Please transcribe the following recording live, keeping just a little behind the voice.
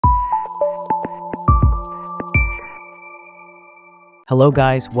Hello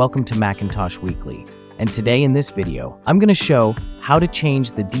guys, welcome to Macintosh Weekly. And today in this video, I'm going to show how to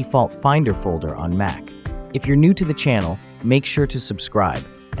change the default Finder folder on Mac. If you're new to the channel, make sure to subscribe.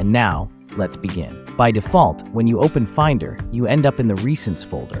 And now, let's begin. By default, when you open Finder, you end up in the Recents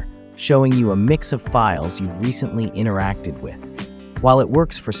folder, showing you a mix of files you've recently interacted with. While it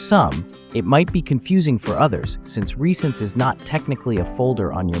works for some, it might be confusing for others since Recents is not technically a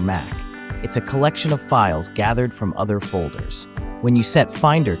folder on your Mac. It's a collection of files gathered from other folders. When you set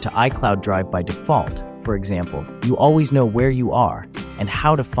Finder to iCloud Drive by default, for example, you always know where you are and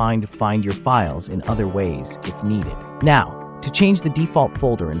how to find your files in other ways if needed. Now, to change the default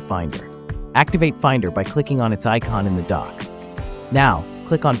folder in Finder, activate Finder by clicking on its icon in the dock. Now,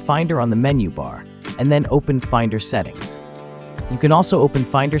 click on Finder on the menu bar and then open Finder Settings. You can also open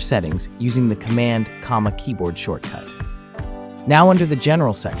Finder Settings using the Command, keyboard shortcut. Now under the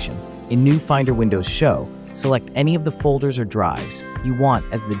General section, in New Finder Windows Show, select any of the folders or drives you want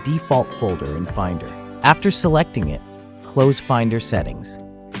as the default folder in Finder. After selecting it, close Finder Settings.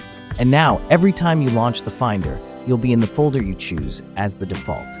 And now, every time you launch the Finder, you'll be in the folder you choose as the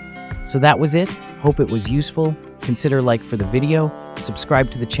default. So that was it. Hope it was useful. Consider like for the video,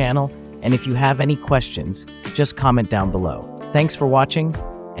 subscribe to the channel, and if you have any questions, just comment down below. Thanks for watching,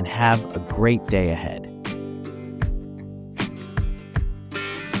 and have a great day ahead.